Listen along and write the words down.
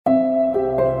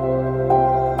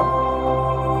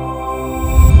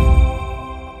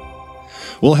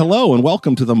Well, hello and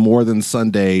welcome to the More Than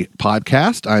Sunday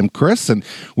podcast. I'm Chris, and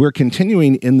we're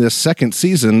continuing in this second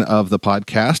season of the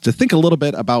podcast to think a little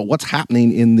bit about what's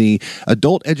happening in the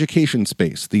adult education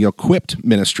space, the Equipped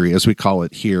ministry, as we call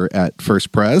it here at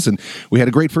First Pres. And we had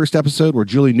a great first episode where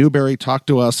Julie Newberry talked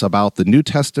to us about the New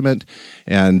Testament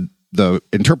and the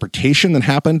interpretation that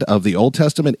happened of the Old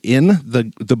Testament in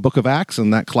the book of Acts,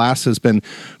 and that class has been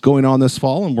going on this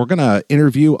fall, and we're going to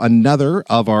interview another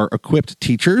of our equipped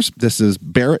teachers. This is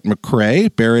Barrett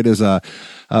McRay. Barrett is a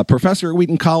professor at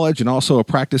Wheaton College and also a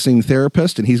practicing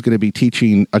therapist, and he's going to be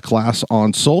teaching a class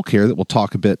on soul care that we'll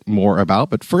talk a bit more about.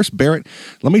 But first, Barrett,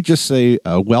 let me just say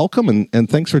welcome, and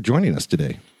thanks for joining us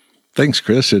today. Thanks,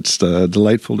 Chris. It's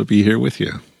delightful to be here with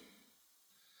you.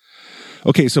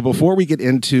 Okay, so before we get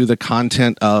into the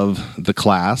content of the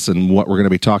class and what we're going to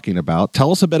be talking about,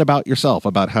 tell us a bit about yourself,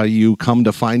 about how you come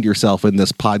to find yourself in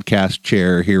this podcast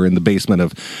chair here in the basement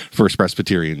of First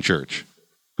Presbyterian Church.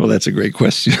 Well, that's a great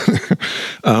question.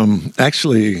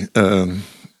 Actually,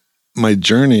 my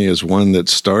journey is one that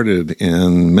started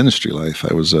in ministry life.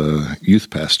 I was a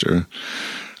youth pastor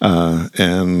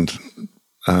and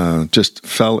just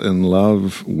fell in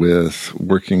love with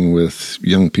working with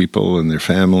young people and their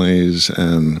families,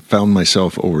 and found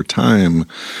myself over time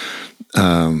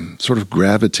sort of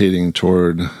gravitating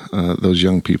toward those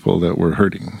young people that were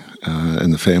hurting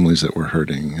and the families that were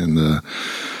hurting. And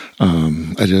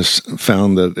I just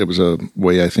found that it was a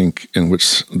way, I think, in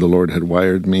which the Lord had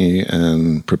wired me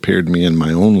and prepared me in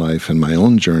my own life and my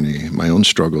own journey, my own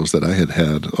struggles that I had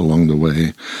had along the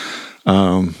way.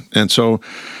 And so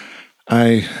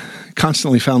I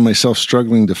constantly found myself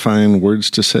struggling to find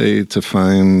words to say, to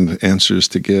find answers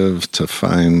to give, to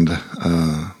find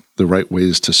the right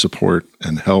ways to support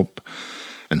and help,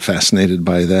 and fascinated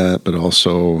by that, but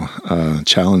also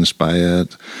challenged by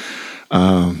it.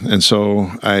 And so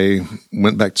I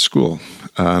went back to school,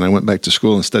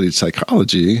 and studied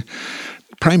psychology,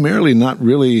 primarily not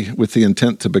really with the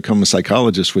intent to become a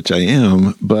psychologist, which I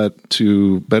am, but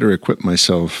to better equip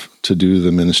myself to do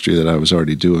the ministry that I was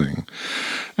already doing.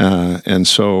 And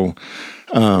so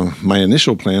my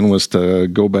initial plan was to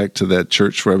go back to that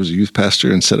church where I was a youth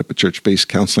pastor and set up a church-based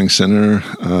counseling center.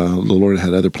 The Lord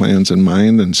had other plans in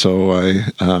mind, and so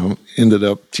I ended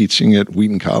up teaching at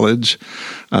Wheaton College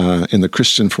in the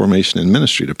Christian Formation and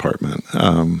Ministry Department.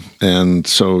 And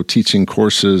so teaching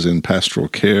courses in pastoral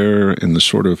care in the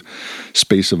sort of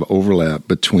space of overlap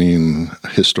between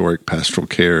historic pastoral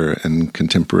care and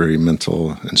contemporary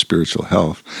mental and spiritual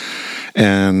health.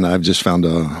 And I've just found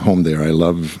a home there. I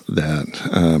love that.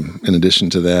 In addition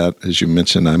to that, as you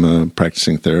mentioned, I'm a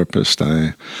practicing therapist.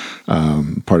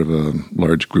 I'm part of a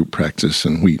large group practice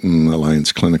in Wheaton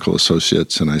Alliance Clinical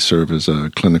Associates, and I serve as a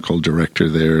clinical director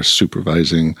there,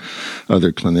 supervising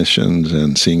other clinicians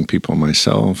and seeing people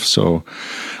myself. So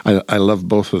I love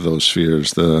both of those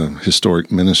spheres, the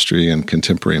historic ministry and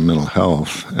contemporary mental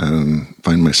health, and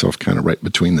find myself kind of right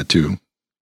between the two.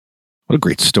 What a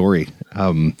great story.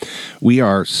 We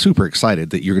are super excited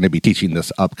that you're going to be teaching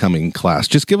this upcoming class.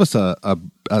 Just give us a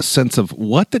sense of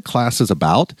what the class is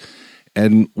about,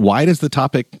 and why does the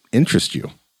topic interest you?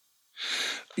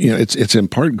 You know, it's in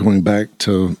part going back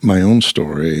to my own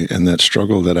story and that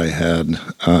struggle that I had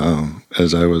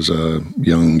as I was a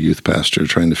young youth pastor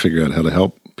trying to figure out how to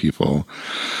help people.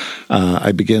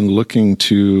 I began looking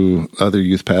to other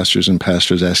youth pastors and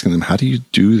pastors, asking them, how do you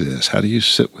do this? How do you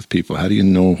sit with people? How do you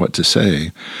know what to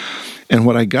say? And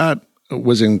what I got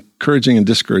was encouraging and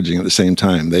discouraging at the same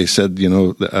time. They said,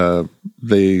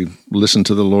 they listened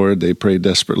to the Lord, they prayed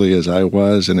desperately as I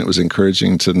was, and it was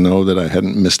encouraging to know that I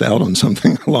hadn't missed out on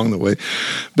something along the way,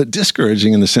 but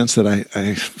discouraging in the sense that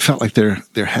I felt like there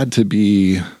had to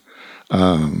be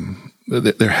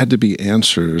there had to be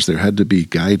answers, there had to be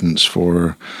guidance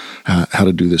for how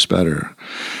to do this better.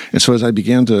 And so as I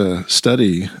began to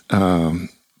study,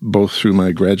 both through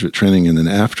my graduate training and then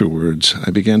afterwards,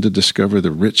 I began to discover the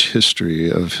rich history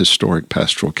of historic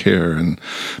pastoral care and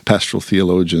pastoral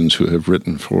theologians who have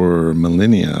written for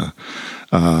millennia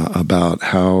about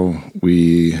how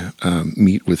we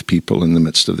meet with people in the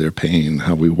midst of their pain,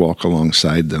 how we walk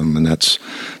alongside them. And that's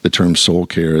the term soul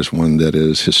care is one that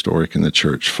is historic in the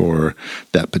church for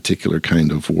that particular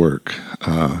kind of work.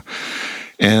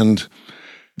 And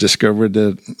discovered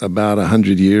that about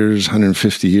 100 years,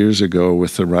 150 years ago,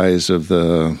 with the rise of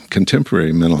the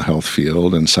contemporary mental health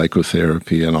field and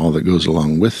psychotherapy and all that goes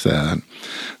along with that,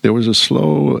 there was a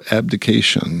slow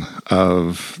abdication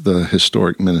of the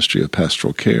historic ministry of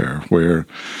pastoral care, where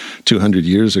 200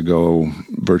 years ago,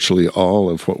 virtually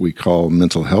all of what we call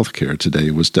mental health care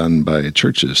today was done by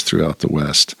churches throughout the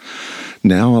West.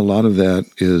 Now a lot of that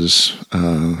is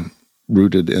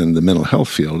rooted in the mental health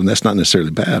field, and that's not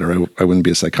necessarily bad, or I wouldn't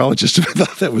be a psychologist if I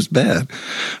thought that was bad.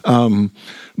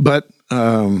 But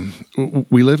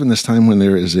we live in this time when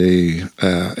there is a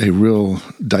real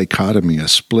dichotomy, a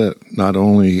split, not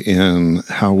only in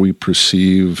how we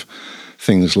perceive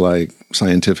things like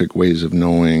scientific ways of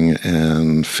knowing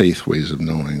and faith ways of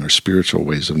knowing or spiritual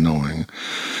ways of knowing,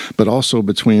 but also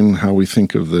between how we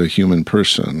think of the human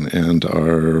person and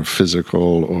our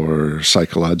physical or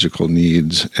psychological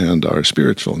needs and our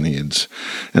spiritual needs.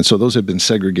 And so those have been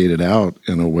segregated out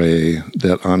in a way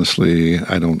that honestly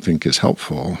I don't think is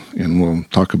helpful. And we'll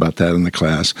talk about that in the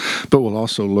class. But we'll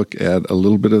also look at a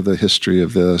little bit of the history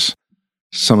of this,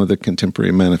 some of the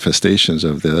contemporary manifestations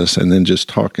of this, and then just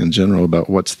talk in general about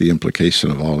what's the implication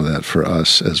of all of that for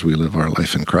us as we live our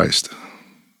life in Christ.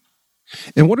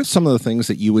 And what are some of the things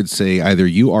that you would say either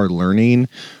you are learning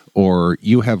or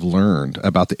you have learned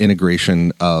about the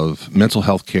integration of mental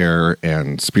health care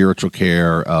and spiritual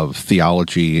care, of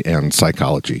theology and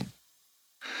psychology?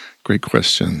 Great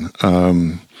question.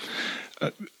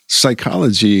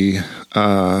 Psychology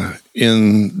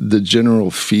in the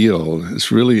general field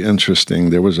is really interesting.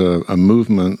 There was a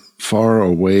movement far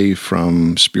away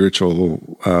from spiritual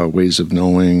ways of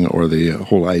knowing or the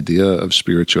whole idea of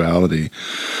spirituality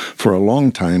for a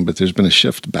long time, but there's been a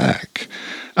shift back.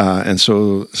 And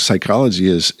so psychology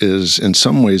is in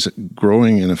some ways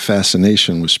growing in a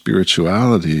fascination with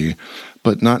spirituality,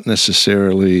 but not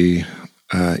necessarily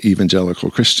evangelical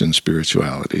Christian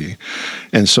spirituality.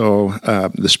 And so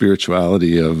the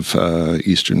spirituality of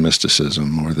Eastern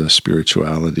mysticism or the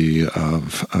spirituality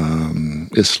of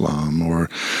Islam or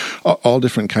all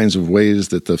different kinds of ways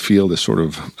that the field is sort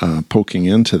of poking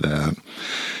into that.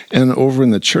 And over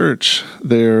in the church,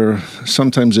 there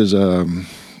sometimes is a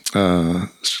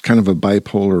kind of a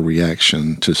bipolar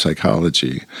reaction to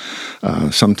psychology.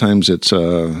 Sometimes it's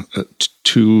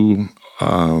too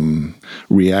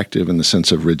reactive in the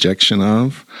sense of rejection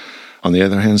of. On the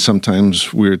other hand,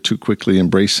 sometimes we're too quickly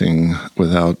embracing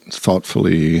without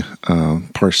thoughtfully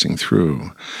parsing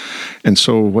through. And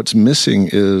so what's missing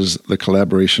is the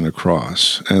collaboration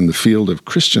across. And the field of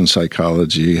Christian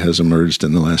psychology has emerged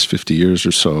in the last 50 years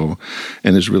or so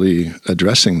and is really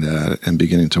addressing that and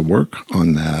beginning to work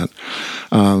on that.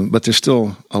 But there's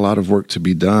still a lot of work to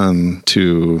be done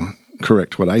to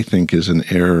correct what I think is an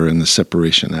error in the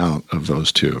separation out of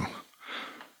those two.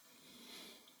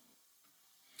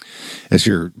 As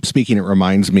you're speaking, it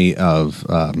reminds me of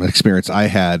an experience I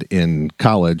had in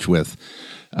college with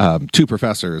two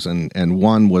professors, and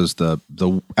one was the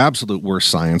absolute worst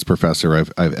science professor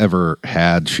I've ever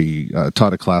had. She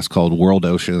taught a class called World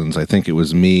Oceans. I think it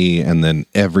was me and then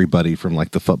everybody from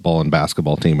like the football and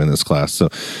basketball team in this class. So,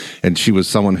 and she was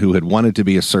someone who had wanted to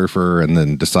be a surfer and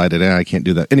then decided, I can't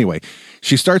do that. Anyway,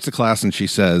 she starts the class and she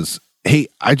says, "Hey,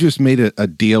 I just made a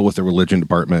deal with the religion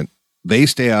department. They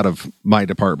stay out of my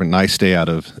department and I stay out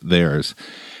of theirs."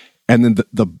 And then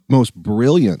the most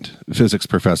brilliant physics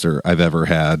professor I've ever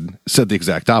had said the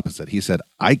exact opposite. He said,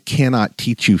 "I cannot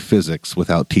teach you physics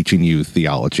without teaching you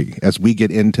theology. As we get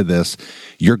into this,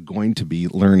 you're going to be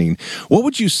learning." What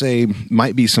would you say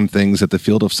might be some things that the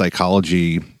field of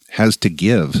psychology has to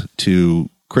give to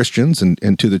Christians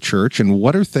and to the church? And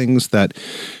what are things that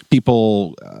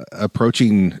people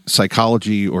approaching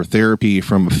psychology or therapy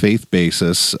from a faith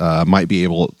basis might be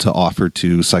able to offer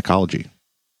to psychology?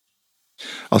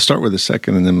 I'll start with the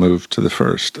second and then move to the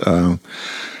first. Paul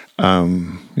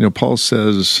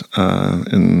says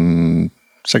in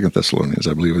 2 Thessalonians,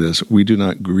 I believe it is, we do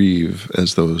not grieve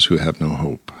as those who have no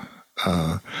hope.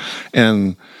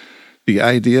 And the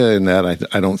idea in that,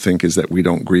 I don't think, is that we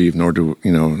don't grieve, nor do,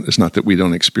 it's not that we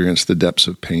don't experience the depths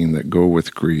of pain that go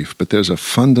with grief, but there's a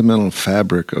fundamental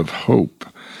fabric of hope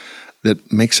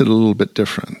that makes it a little bit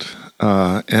different.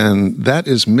 And that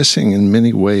is missing in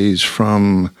many ways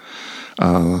from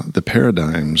the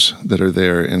paradigms that are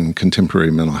there in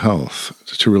contemporary mental health,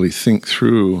 to really think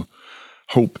through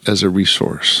hope as a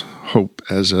resource, hope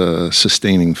as a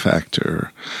sustaining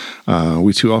factor.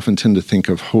 We too often tend to think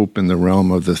of hope in the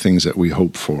realm of the things that we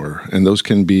hope for, and those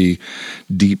can be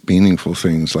deep, meaningful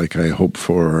things, like I hope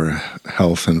for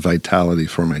health and vitality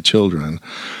for my children.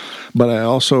 But I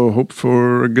also hope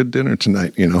for a good dinner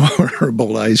tonight, or a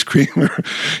bowl of ice cream, or,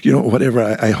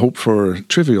 whatever. I hope for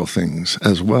trivial things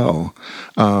as well.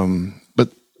 But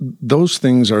those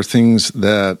things are things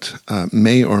that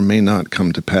may or may not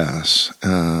come to pass.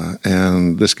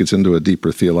 And this gets into a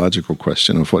deeper theological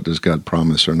question of what does God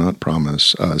promise or not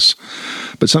promise us.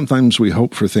 But sometimes we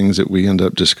hope for things that we end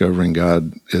up discovering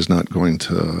God is not going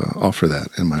to offer that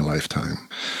in my lifetime.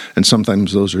 And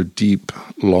sometimes those are deep,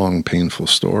 long, painful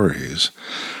stories.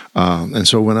 And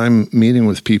so when I'm meeting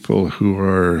with people who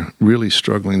are really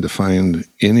struggling to find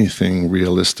anything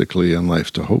realistically in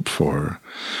life to hope for,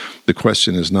 the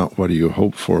question is not what do you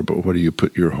hope for, but what do you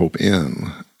put your hope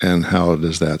in, and how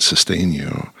does that sustain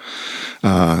you?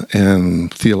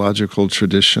 And theological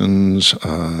traditions,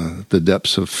 the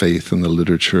depths of faith and the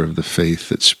literature of the faith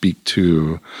that speak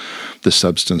to the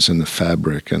substance and the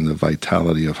fabric and the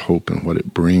vitality of hope and what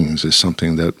it brings is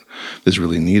something that is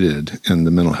really needed in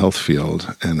the mental health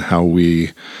field, and how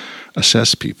we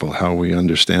assess people, how we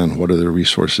understand what are the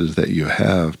resources that you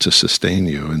have to sustain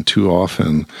you. And too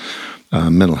often,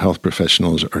 mental health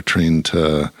professionals are trained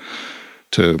to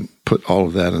put all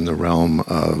of that in the realm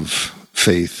of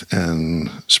faith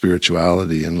and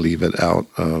spirituality and leave it out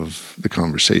of the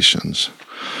conversations.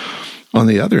 On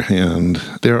the other hand,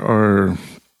 there are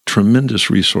tremendous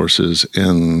resources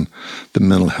in the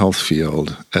mental health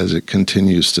field as it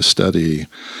continues to study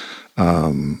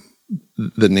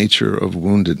the nature of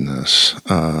woundedness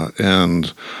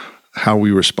and how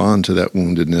we respond to that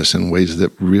woundedness in ways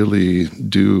that really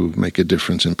do make a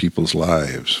difference in people's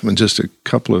lives. And just a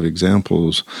couple of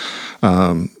examples,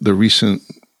 the recent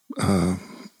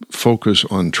focus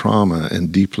on trauma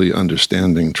and deeply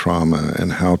understanding trauma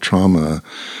and how trauma,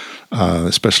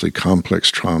 especially complex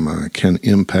trauma, can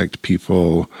impact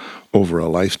people over a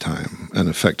lifetime and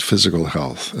affect physical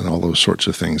health and all those sorts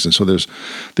of things. And so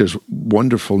there's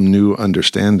wonderful new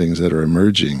understandings that are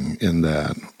emerging in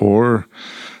that. Or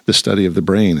the study of the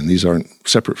brain, and these aren't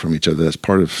separate from each other. That's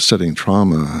part of studying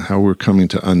trauma, how we're coming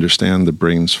to understand the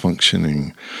brain's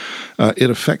functioning. It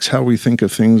affects how we think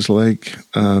of things like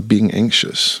being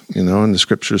anxious, and the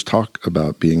scriptures talk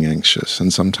about being anxious.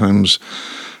 And sometimes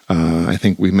I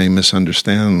think we may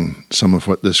misunderstand some of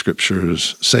what the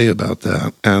scriptures say about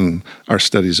that. And our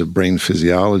studies of brain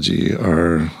physiology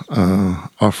are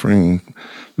offering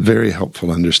very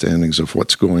helpful understandings of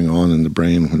what's going on in the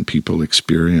brain when people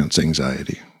experience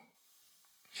anxiety.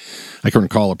 I can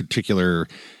recall a particular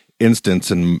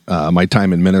instance in my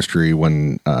time in ministry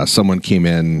when someone came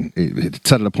in, he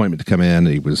set an appointment to come in.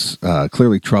 He was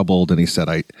clearly troubled, and he said,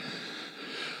 I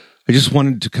just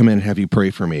wanted to come in and have you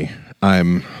pray for me.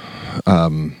 I'm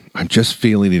just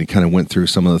feeling, and he kind of went through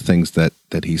some of the things that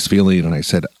he's feeling, and I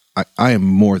said, I am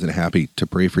more than happy to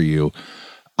pray for you.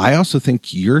 I also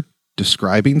think you're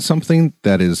describing something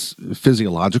that is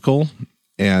physiological,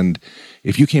 and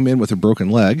if you came in with a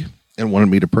broken leg and wanted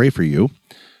me to pray for you,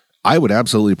 I would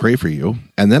absolutely pray for you.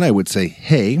 And then I would say,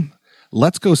 hey,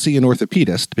 let's go see an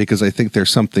orthopedist, because I think there's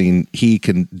something he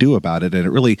can do about it. And it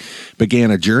really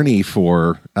began a journey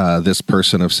for this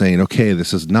person of saying, okay,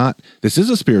 this is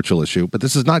a spiritual issue, but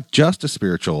this is not just a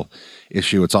spiritual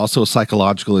issue. It's also a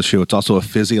psychological issue. It's also a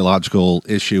physiological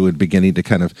issue, and beginning to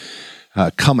kind of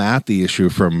come at the issue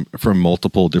from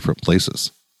multiple different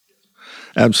places.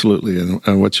 Absolutely.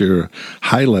 And what you're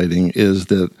highlighting is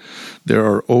that there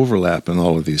are overlap in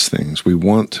all of these things. We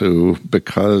want to,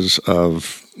 because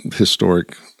of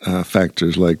historic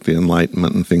factors like the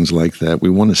Enlightenment and things like that, we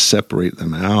want to separate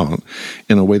them out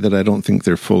in a way that I don't think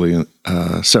they're fully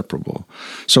separable.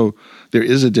 So there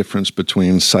is a difference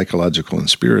between psychological and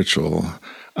spiritual,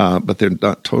 but they're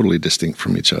not totally distinct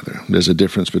from each other. There's a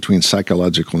difference between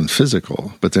psychological and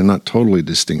physical, but they're not totally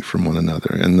distinct from one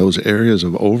another. And those areas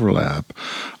of overlap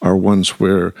are ones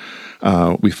where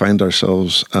we find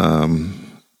ourselves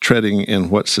treading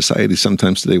in what society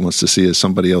sometimes today wants to see as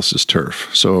somebody else's turf.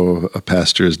 So a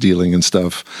pastor is dealing in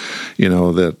stuff,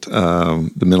 that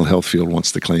the mental health field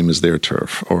wants to claim is their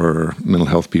turf, or mental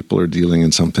health people are dealing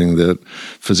in something that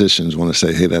physicians want to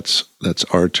say, hey, that's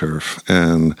our turf.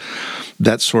 And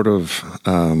that sort of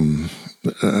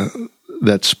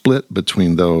that split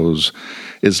between those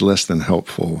is less than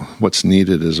helpful. What's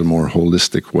needed is a more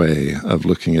holistic way of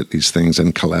looking at these things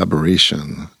and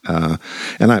collaboration.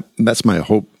 And that's my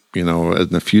hope, in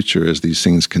the future, as these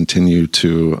things continue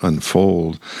to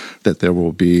unfold, that there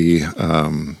will be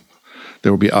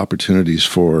opportunities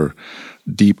for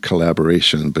deep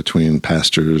collaboration between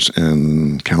pastors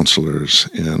and counselors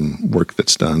in work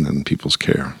that's done in people's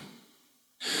care.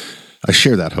 I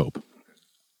share that hope.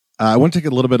 I want to take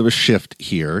a little bit of a shift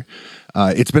here.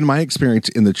 It's been my experience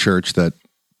in the church that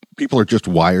people are just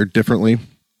wired differently,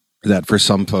 that for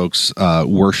some folks,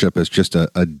 worship is just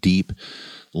a deep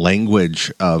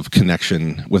language of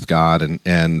connection with God,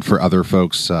 and for other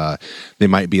folks, they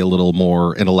might be a little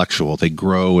more intellectual. They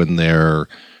grow in their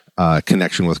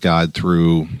connection with God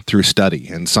through study,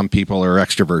 and some people are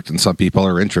extroverts and some people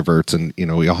are introverts, and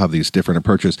we all have these different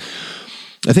approaches.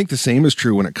 I think the same is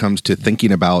true when it comes to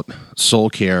thinking about soul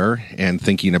care and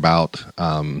thinking about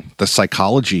the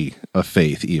psychology of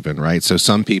faith even, right? So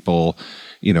some people,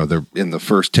 they're in the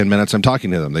first 10 minutes I'm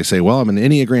talking to them, they say, well, I'm an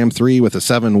Enneagram 3 with a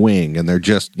 7 wing, and they're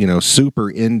just, super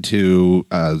into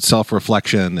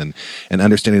self-reflection and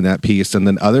understanding that piece. And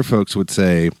then other folks would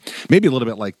say, maybe a little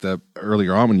bit like the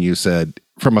earlier on when you said,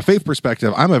 from a faith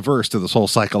perspective, I'm averse to this whole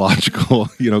psychological,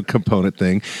 component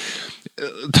thing.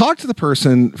 Talk to the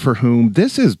person for whom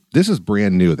this is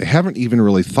brand new. They haven't even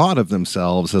really thought of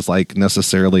themselves as like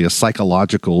necessarily a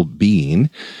psychological being.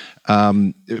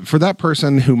 For that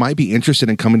person who might be interested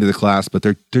in coming to the class, but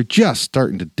they're just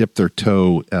starting to dip their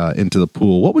toe into the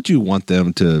pool, what would you want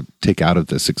them to take out of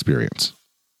this experience?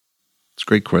 It's a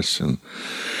great question.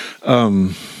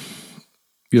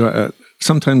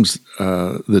 Sometimes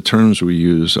the terms we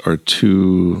use are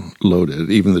too loaded.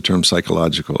 Even the term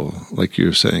psychological, like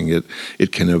you're saying,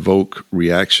 it can evoke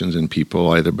reactions in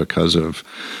people either because of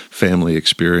family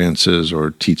experiences or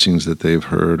teachings that they've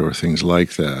heard or things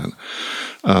like that.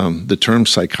 The term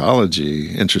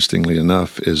psychology, interestingly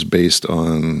enough, is based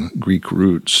on Greek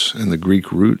roots, and the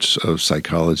Greek roots of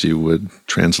psychology would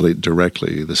translate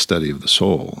directly the study of the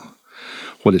soul.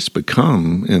 What it's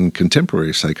become in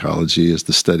contemporary psychology is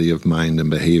the study of mind and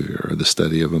behavior, or the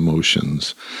study of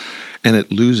emotions. And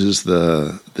it loses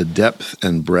the depth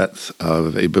and breadth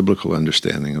of a biblical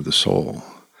understanding of the soul.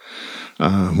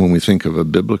 When we think of a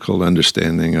biblical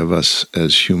understanding of us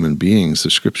as human beings, the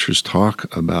scriptures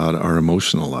talk about our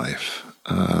emotional life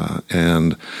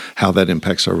and how that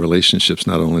impacts our relationships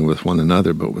not only with one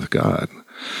another, but with God.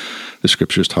 The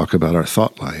scriptures talk about our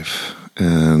thought life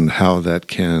and how that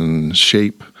can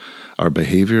shape our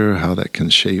behavior, how that can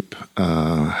shape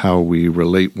how we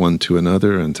relate one to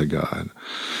another and to God.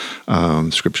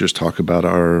 Scriptures talk about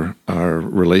our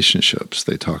relationships.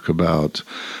 They talk about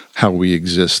how we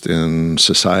exist in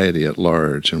society at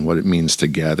large and what it means to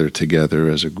gather together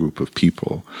as a group of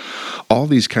people. All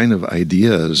these kind of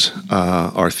ideas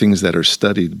are things that are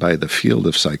studied by the field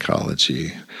of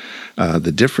psychology.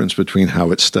 The difference between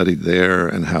how it's studied there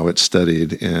and how it's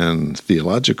studied in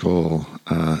theological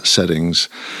settings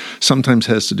sometimes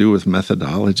has to do with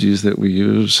methodologies that we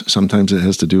use. Sometimes it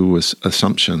has to do with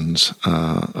assumptions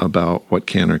about what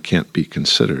can or can't be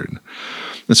considered.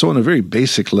 And so on a very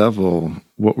basic level,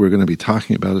 what we're going to be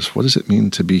talking about is what does it mean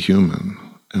to be human?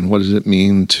 And what does it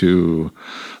mean to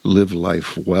live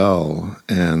life well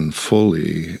and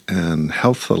fully and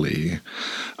healthily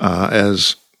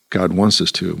as God wants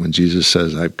us to? When Jesus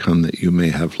says, I've come that you may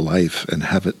have life and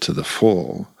have it to the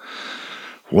full.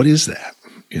 What is that?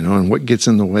 And what gets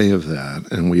in the way of that?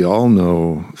 And we all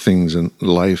know things in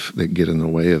life that get in the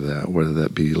way of that, whether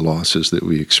that be losses that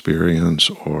we experience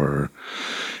or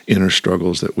inner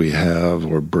struggles that we have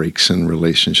or breaks in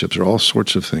relationships or all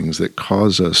sorts of things that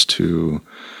cause us to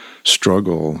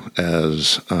struggle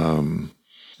as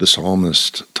the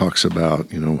psalmist talks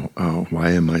about,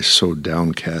 why am I so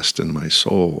downcast in my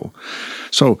soul?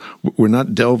 So we're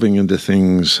not delving into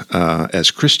things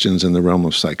as Christians in the realm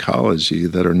of psychology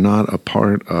that are not a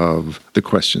part of the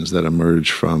questions that emerge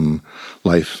from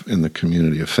life in the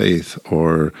community of faith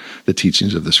or the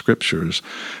teachings of the scriptures.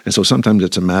 And so sometimes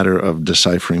it's a matter of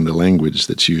deciphering the language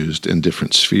that's used in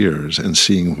different spheres and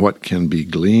seeing what can be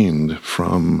gleaned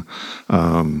from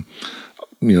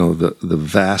the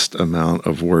vast amount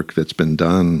of work that's been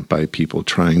done by people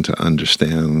trying to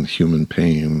understand human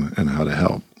pain and how to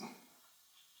help.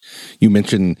 You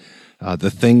mentioned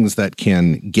the things that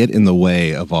can get in the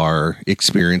way of our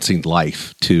experiencing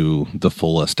life to the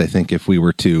fullest. I think if we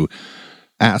were to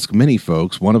ask many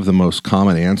folks, one of the most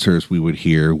common answers we would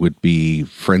hear would be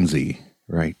frenzy,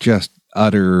 right? Just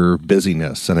utter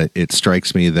busyness. And it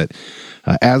strikes me that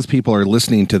as people are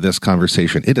listening to this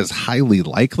conversation, it is highly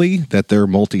likely that they're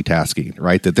multitasking,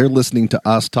 right? That they're listening to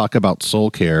us talk about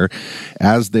soul care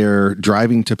as they're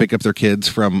driving to pick up their kids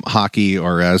from hockey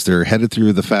or as they're headed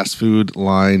through the fast food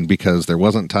line because there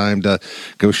wasn't time to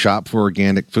go shop for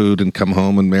organic food and come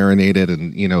home and marinate it.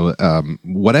 And,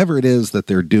 whatever it is that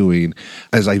they're doing,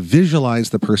 as I visualize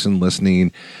the person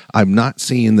listening, I'm not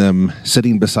seeing them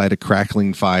sitting beside a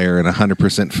crackling fire and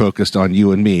 100% focused on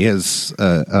you and me, as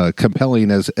compelling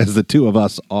as the two of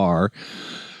us are.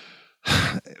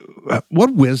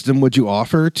 What wisdom would you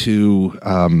offer to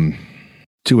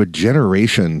a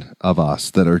generation of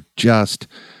us that are just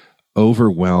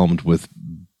overwhelmed with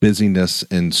busyness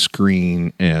and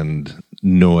screen and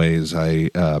noise?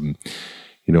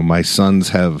 My sons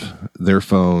have their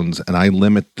phones and I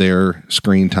limit their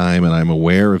screen time, and I'm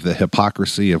aware of the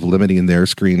hypocrisy of limiting their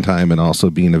screen time and also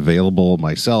being available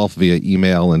myself via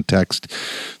email and text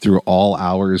through all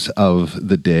hours of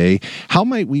the day. How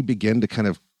might we begin to kind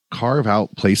of carve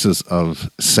out places of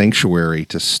sanctuary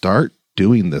to start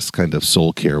doing this kind of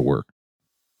soul care work?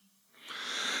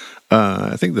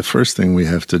 I think the first thing we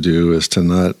have to do is to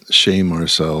not shame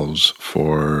ourselves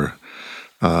for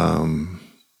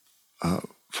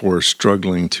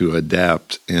struggling to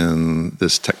adapt in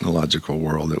this technological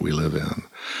world that we live in,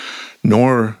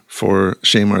 nor for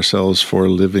shame ourselves for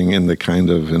living in the kind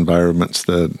of environments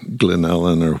that Glen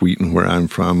Ellen or Wheaton, where I'm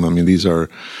from. I mean, these are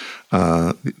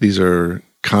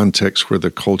contexts where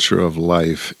the culture of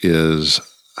life is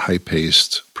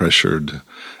high-paced, pressured,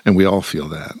 and we all feel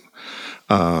that.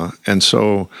 And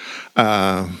so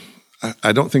I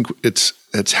don't think it's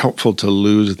helpful to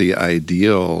lose the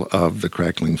ideal of the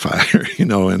crackling fire,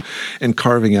 and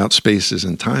carving out spaces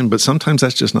and time. But sometimes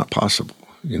that's just not possible.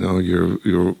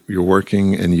 You're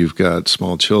working and you've got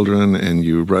small children and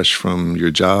you rush from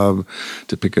your job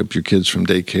to pick up your kids from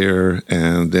daycare,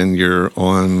 and then you're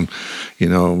on,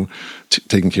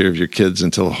 taking care of your kids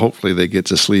until hopefully they get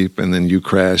to sleep, and then you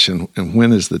crash. And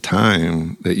when is the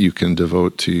time that you can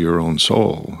devote to your own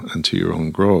soul and to your own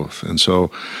growth? And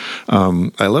so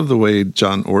I love the way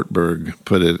John Ortberg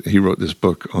put it. He wrote this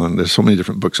book there's so many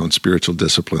different books on spiritual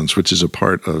disciplines, which is a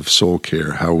part of soul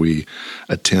care, how we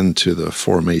attend to the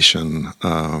formation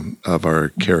of our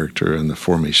character and the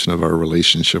formation of our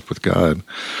relationship with God.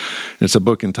 It's a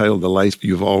book entitled The Life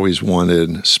You've Always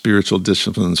Wanted, Spiritual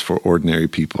Disciplines for Ordinary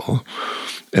People.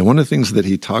 And one of the things that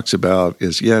he talks about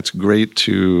is, it's great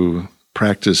to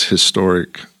practice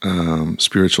historic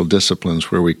spiritual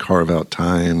disciplines where we carve out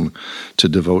time to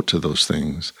devote to those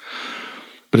things.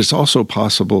 But it's also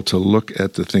possible to look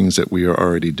at the things that we are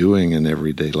already doing in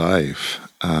everyday life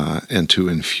and to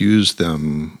infuse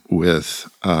them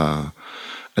with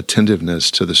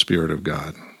attentiveness to the Spirit of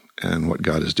God and what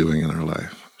God is doing in our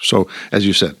life. So, as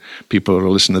you said, people are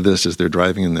listening to this as they're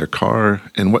driving in their car,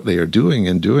 and what they are doing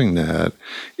in doing that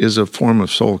is a form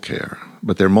of soul care,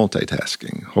 but they're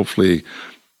multitasking, hopefully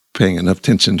paying enough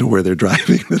attention to where they're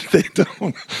driving that they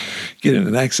don't get in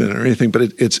an accident or anything.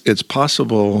 But it's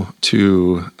possible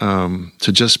to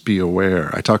just be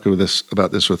aware. I talk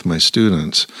about this with my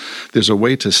students. There's a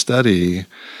way to study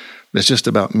that's just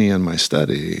about me and my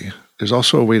study. There's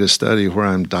also a way to study where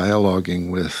I'm dialoguing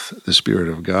with the Spirit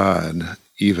of God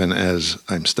even as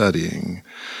I'm studying.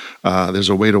 There's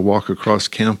a way to walk across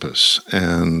campus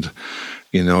and,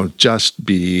 just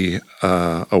be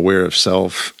aware of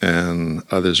self and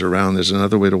others around. There's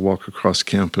another way to walk across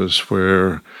campus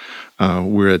where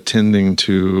we're attending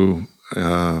to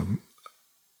how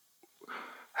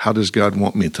does God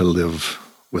want me to live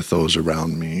with those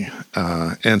around me?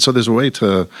 And so there's a way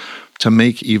to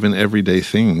make even everyday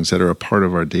things that are a part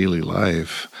of our daily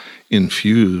life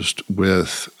infused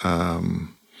with a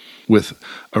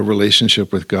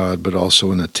relationship with God, but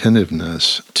also an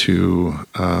attentiveness to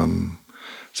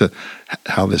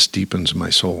how this deepens my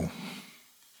soul.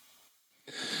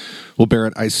 Well,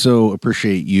 Barrett, I so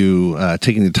appreciate you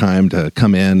taking the time to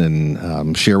come in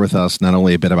and share with us not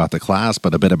only a bit about the class,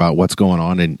 but a bit about what's going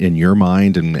on in your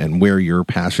mind and where your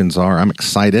passions are. I'm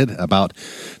excited about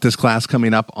this class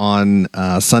coming up on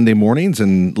Sunday mornings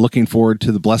and looking forward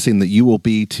to the blessing that you will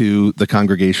be to the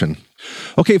congregation.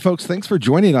 Okay, folks, thanks for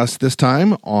joining us this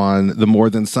time on the More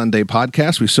Than Sunday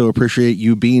podcast. We so appreciate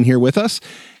you being here with us,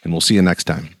 and we'll see you next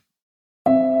time.